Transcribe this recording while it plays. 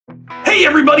Hey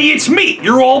everybody, it's me,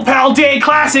 your old pal Day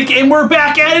Classic, and we're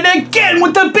back at it again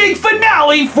with the big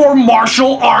finale for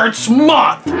Martial Arts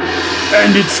Month.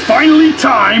 And it's finally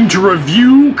time to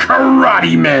review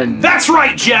Karate Men. That's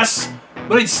right, Jess.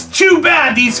 But it's too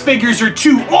bad these figures are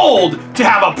too old to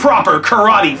have a proper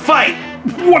karate fight.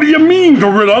 What do you mean,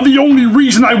 Gorilla? The only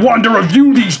reason I wanted to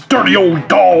review these dirty old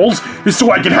dolls is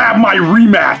so I can have my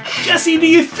rematch. Jesse, do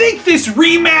you think this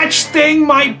rematch thing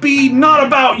might be not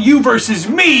about you versus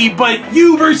me, but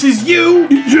you versus you?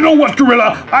 You know what,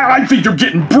 Gorilla? I think you're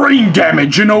getting brain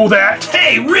damage, you know that?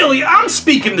 Hey, really, I'm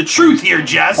speaking the truth here,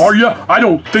 Jess. Are ya? I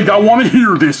don't think I want to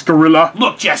hear this, Gorilla.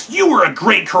 Look, Jess, you were a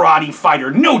great karate fighter,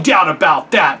 no doubt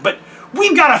about that, but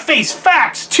we've got to face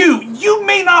facts, too. You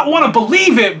may not want to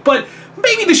believe it, but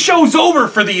maybe the show's over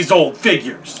for these old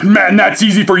figures. Man, that's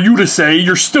easy for you to say.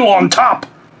 You're still on top.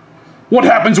 What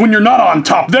happens when you're not on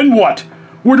top? Then what?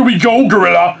 Where do we go,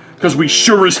 Gorilla? Because we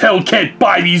sure as hell can't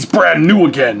buy these brand new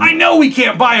again. I know we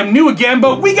can't buy them new again,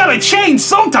 but we gotta change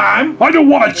sometime. I don't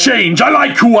want to change. I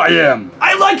like who I am.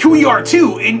 I like who you are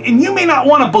too, and you may not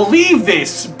want to believe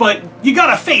this, but you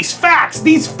gotta face facts.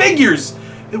 These figures,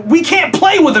 we can't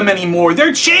play with them anymore.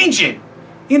 They're changing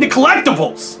into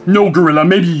collectibles. No, Gorilla,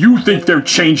 maybe you think they're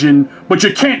changing, but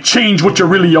you can't change what you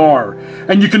really are.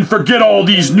 And you can forget all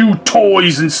these new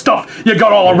toys and stuff you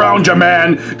got all around you,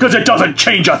 man, because it doesn't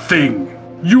change a thing.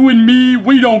 You and me,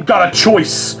 we don't got a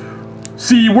choice.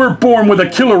 See, we're born with a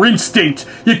killer instinct.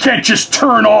 You can't just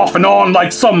turn off and on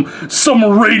like some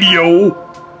radio.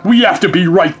 We have to be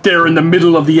right there in the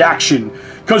middle of the action.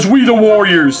 Cause we the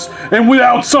warriors, and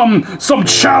without some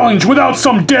challenge, without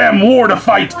some damn war to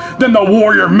fight, then the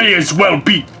warrior may as well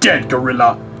be dead,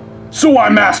 Gorilla. So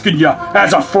I'm asking ya,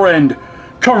 as a friend,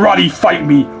 karate fight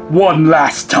me one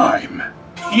last time.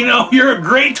 You know, you're a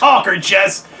great talker,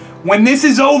 Jess. When this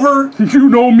is over... You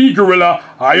know me, Gorilla.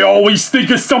 I always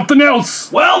think of something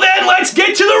else. Well then, let's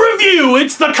get to the review.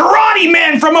 It's the Karate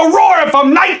Men from Aurora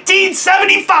from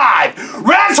 1975.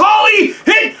 Raz Holly,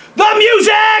 hit the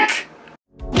music!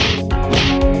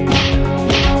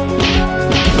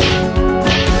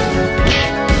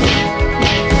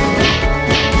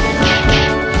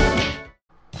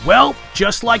 Well,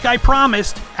 just like I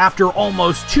promised, after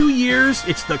almost 2 years,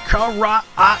 it's the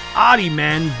Karate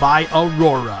Men by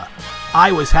Aurora.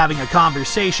 I was having a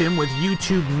conversation with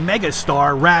YouTube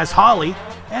megastar Raz Holly,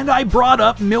 and I brought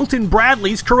up Milton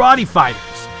Bradley's Karate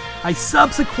Fighters. I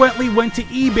subsequently went to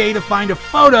eBay to find a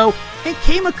photo and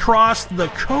came across the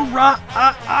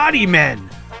Karate Men.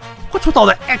 What's with all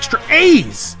the extra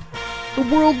A's? The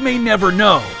world may never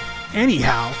know.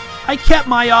 Anyhow, I kept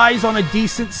my eyes on a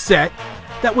decent set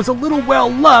that was a little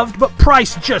well-loved but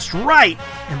priced just right,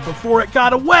 and before it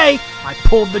got away, I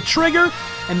pulled the trigger,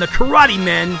 and the Karate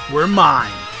Men were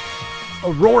mine.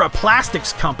 Aurora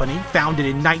Plastics Company, founded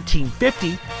in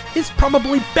 1950, is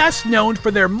probably best known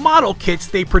for their model kits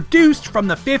they produced from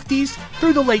the 50s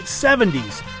through the late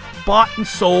 70s, bought and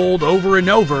sold over and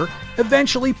over,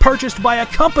 eventually purchased by a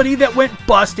company that went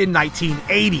bust in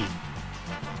 1980.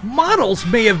 Models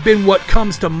may have been what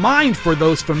comes to mind for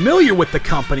those familiar with the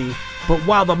company, but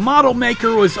while the model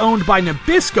maker was owned by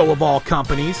Nabisco of all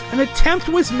companies, an attempt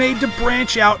was made to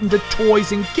branch out into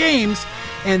toys and games,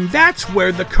 and that's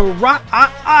where the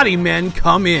Karate Men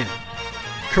come in.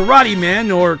 Karate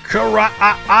Men, or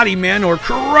Karate Men, or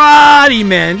Karate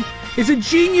Men, is a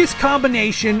genius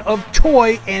combination of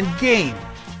toy and game.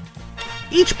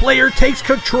 Each player takes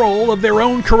control of their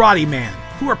own Karate Man,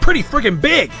 who are pretty friggin'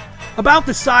 big, about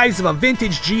the size of a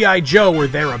vintage G.I. Joe or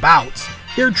thereabouts.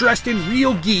 They're dressed in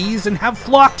real gis and have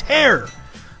flocked hair.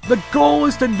 The goal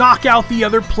is to knock out the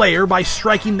other player by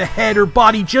striking the head or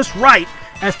body just right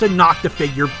as to knock the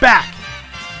figure back.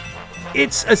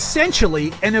 It's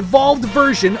essentially an evolved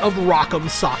version of Rock'em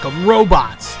Sock'em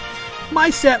Robots. My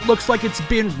set looks like it's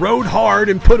been rode hard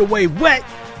and put away wet,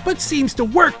 but seems to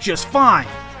work just fine.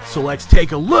 So let's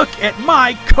take a look at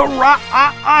my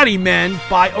Karate Men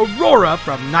by Aurora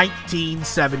from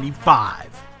 1975.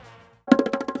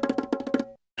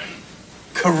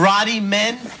 Karate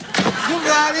Men?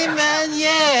 Karate Men,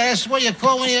 yes. What do you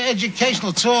call one of your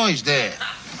educational toys there?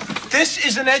 This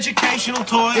is an educational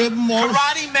toy.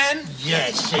 Karate Men?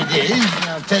 Yes, it is. And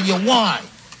I'll tell you why.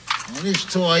 Well, this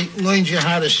toy learns you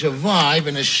how to survive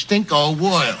in a stinko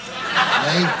world.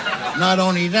 Okay? Not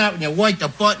only that, when you wipe the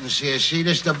buttons here, see,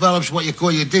 this develops what you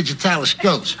call your digitalis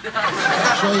skills.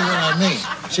 I'll show you what I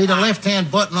mean. See the left-hand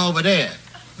button over there?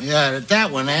 Yeah,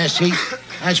 that one there, see?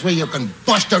 That's where you can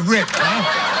bust a rib, huh?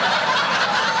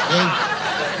 See?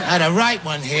 Now, the right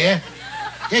one here,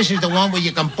 this is the one where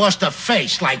you can bust a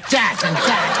face like that and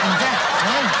that and that,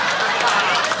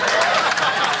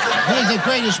 huh? Here's the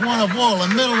greatest one of all, the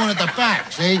middle one at the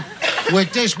back, see?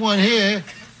 With this one here,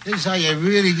 this is how you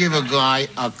really give a guy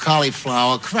a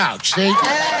cauliflower crouch, see?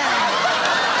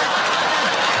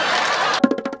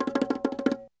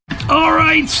 All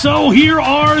right, so here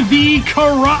are the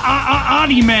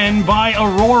Karate Men by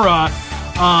Aurora.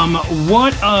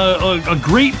 What a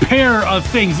great pair of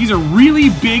things. These are really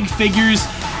big figures.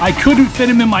 I couldn't fit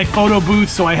them in my photo booth,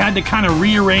 so I had to kind of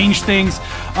rearrange things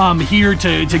here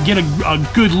to get a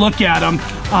good look at them.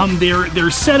 They're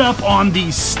set up on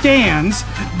these stands.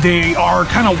 They are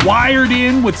kind of wired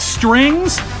in with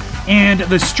strings, and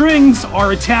the strings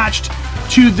are attached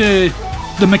to the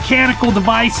mechanical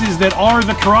devices that are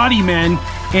the Karate Men.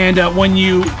 And when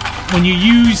you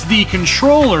use the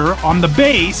controller on the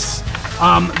base,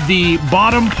 the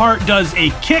bottom part does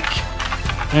a kick,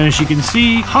 and as you can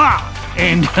see, ha!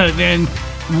 And then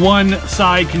one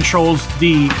side controls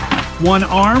the one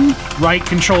arm, right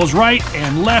controls right,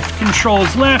 and left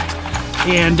controls left.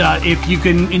 And if you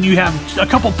can, and you have a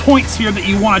couple points here that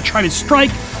you want to try to strike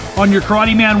on your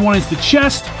Karate Man. One is the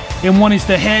chest, and one is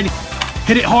the head.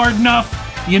 Hit it hard enough,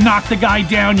 you knock the guy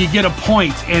down, you get a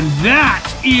point. And that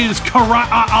is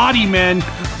Karate Men.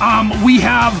 We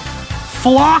have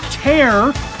flocked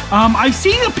hair. I've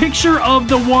seen a picture of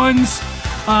the ones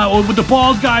with the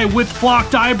bald guy with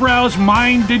flocked eyebrows.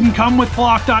 Mine didn't come with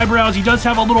flocked eyebrows. He does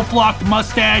have a little flocked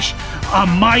mustache.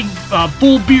 My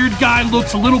full beard guy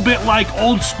looks a little bit like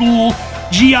old school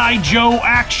G.I. Joe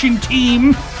action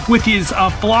team with his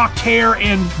flocked hair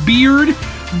and beard.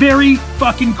 Very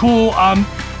fucking cool.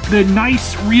 The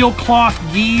nice real cloth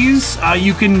gis.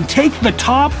 You can take the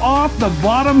top off. The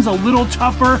bottom's a little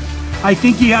tougher. I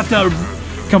think you have to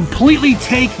completely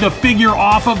take the figure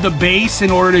off of the base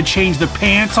in order to change the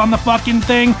pants on the fucking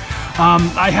thing.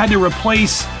 I had to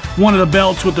replace one of the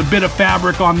belts with a bit of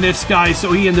fabric on this guy,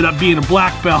 so he ended up being a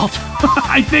black belt.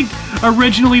 I think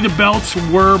originally the belts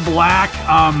were black,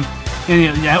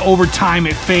 and over time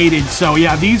it faded. So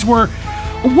yeah, these were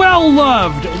well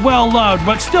loved,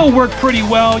 but still work pretty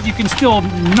well. You can still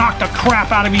knock the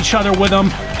crap out of each other with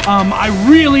them. I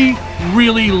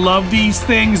really love these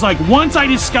things. Like, once I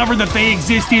discovered that they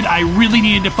existed, I really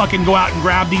needed to fucking go out and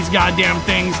grab these goddamn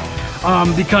things,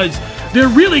 because they're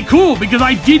really cool, because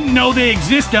I didn't know they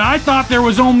existed. I thought there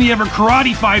was only ever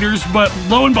karate fighters, but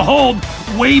lo and behold,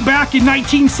 way back in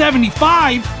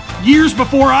 1975, years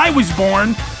before I was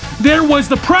born, there was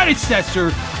the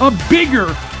predecessor, a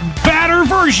bigger, badder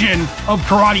version of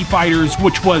karate fighters,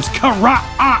 which was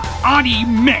Karate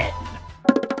Men.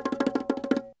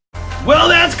 Well,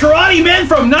 that's Karate Men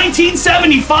from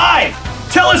 1975.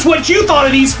 Tell us what you thought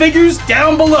of these figures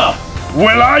down below.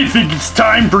 Well, I think it's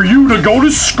time for you to go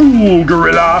to school,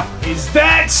 Gorilla. Is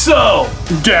that so?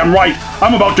 Damn right.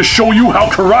 I'm about to show you how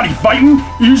karate fighting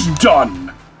is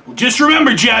done. Well, just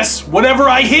remember, Jess, whatever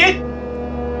I hit,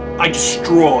 I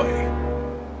destroy.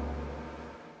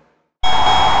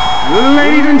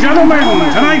 Ladies and gentlemen,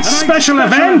 tonight's special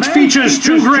event features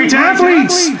two great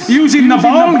athletes using the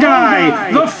bald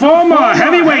guy, the former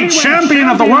heavyweight champion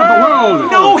of the world.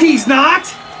 No, he's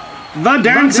not. The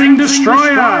Dancing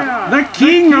Destroyer, the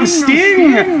King of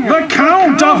Sting, the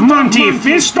Count of Monte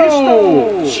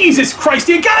Fisto. Jesus Christ,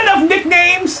 you got enough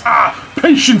nicknames?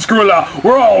 Patience, Gorilla.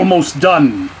 We're almost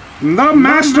done. The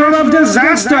Master of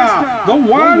Disaster, the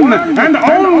one and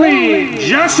only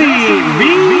Jesse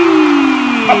V.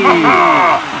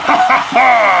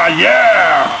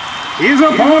 Yeah! His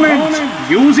opponent,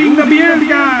 using the beard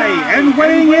guy and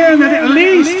weighing in at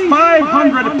least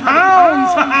 500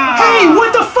 pounds. Hey,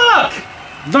 what the fuck?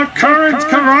 The current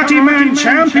Karate Man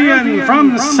champion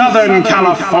from Southern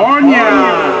California.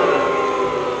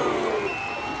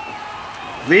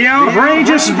 The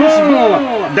outrageous bull,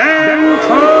 Dan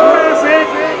Classic.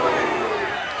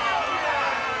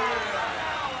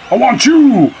 I want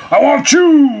you! I want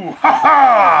you! Ha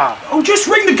ha! Oh, just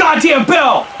ring the goddamn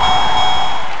bell!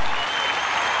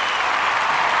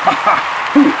 Ha ha!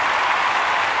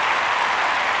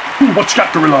 Ooh, what you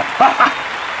got, Gorilla? Ha ha!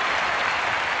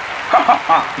 Ha ha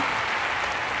ha!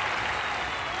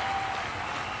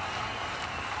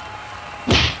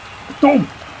 Oh!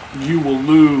 You will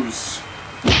lose.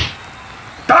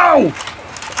 Ow!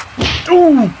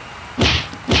 Ooh!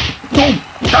 Oh!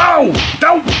 Ow!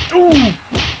 Ow! Ooh!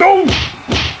 Oh!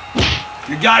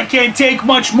 Your guy can't take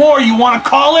much more. You want to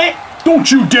call it?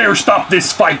 Don't you dare stop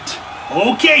this fight!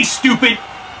 Okay, stupid.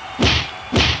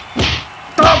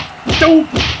 Stop!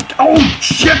 Oh,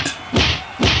 shit!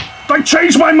 I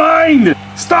changed my mind!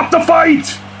 Stop the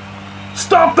fight!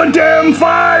 Stop the damn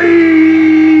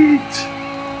fight!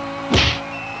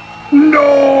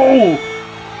 No!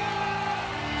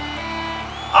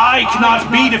 I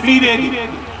cannot be defeated.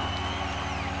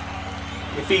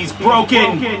 If he's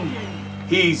broken,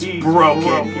 he's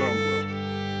broken.